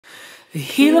The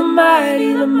healer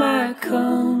might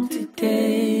come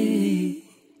today.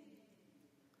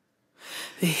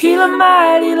 The healer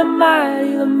might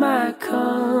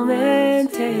come and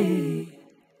take.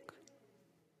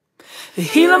 The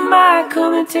healer might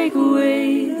come and take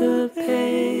away the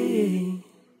pain.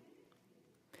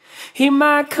 He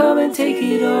might come and take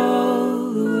it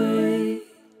all away.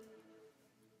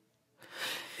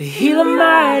 The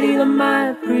healer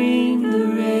might bring the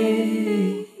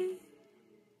rain.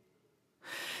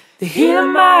 The healer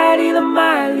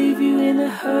might leave you in a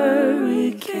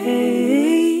hurricane.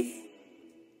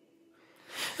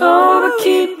 Oh, but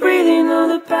keep breathing on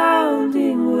the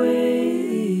pounding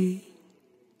waves.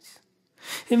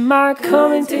 It might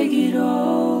come and take it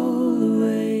all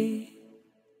away.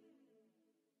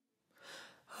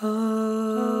 Oh,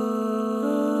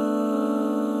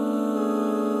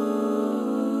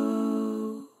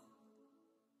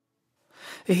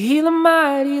 the healer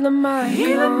might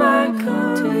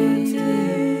come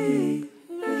today.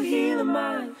 The healer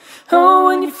might. Oh,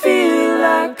 when you feel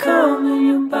like coming,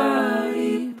 your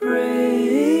body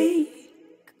break.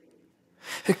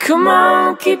 Come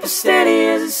on, keep it steady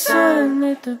as the sun.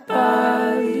 Let the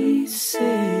body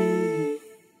say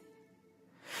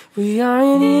we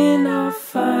aren't in our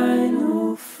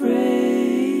final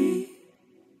phrase.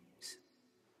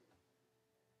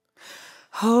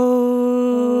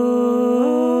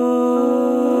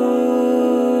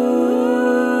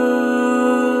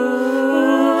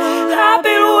 I've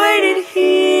been waiting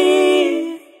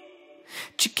here.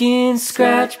 Chicken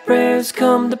scratch prayers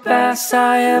come to pass.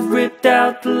 I have ripped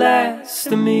out the last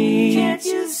of me. Can't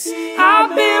you see?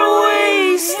 I've been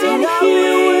wasting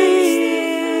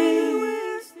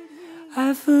here.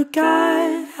 I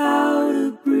forgot how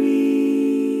to breathe.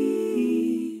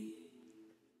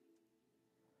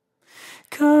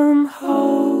 Come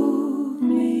hold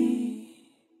me.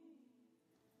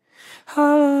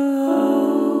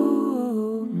 Hold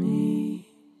me.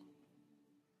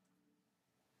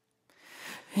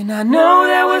 And I know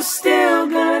that we're still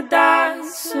gonna die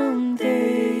someday.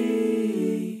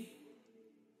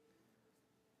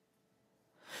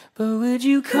 But would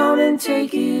you come and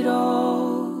take it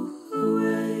all?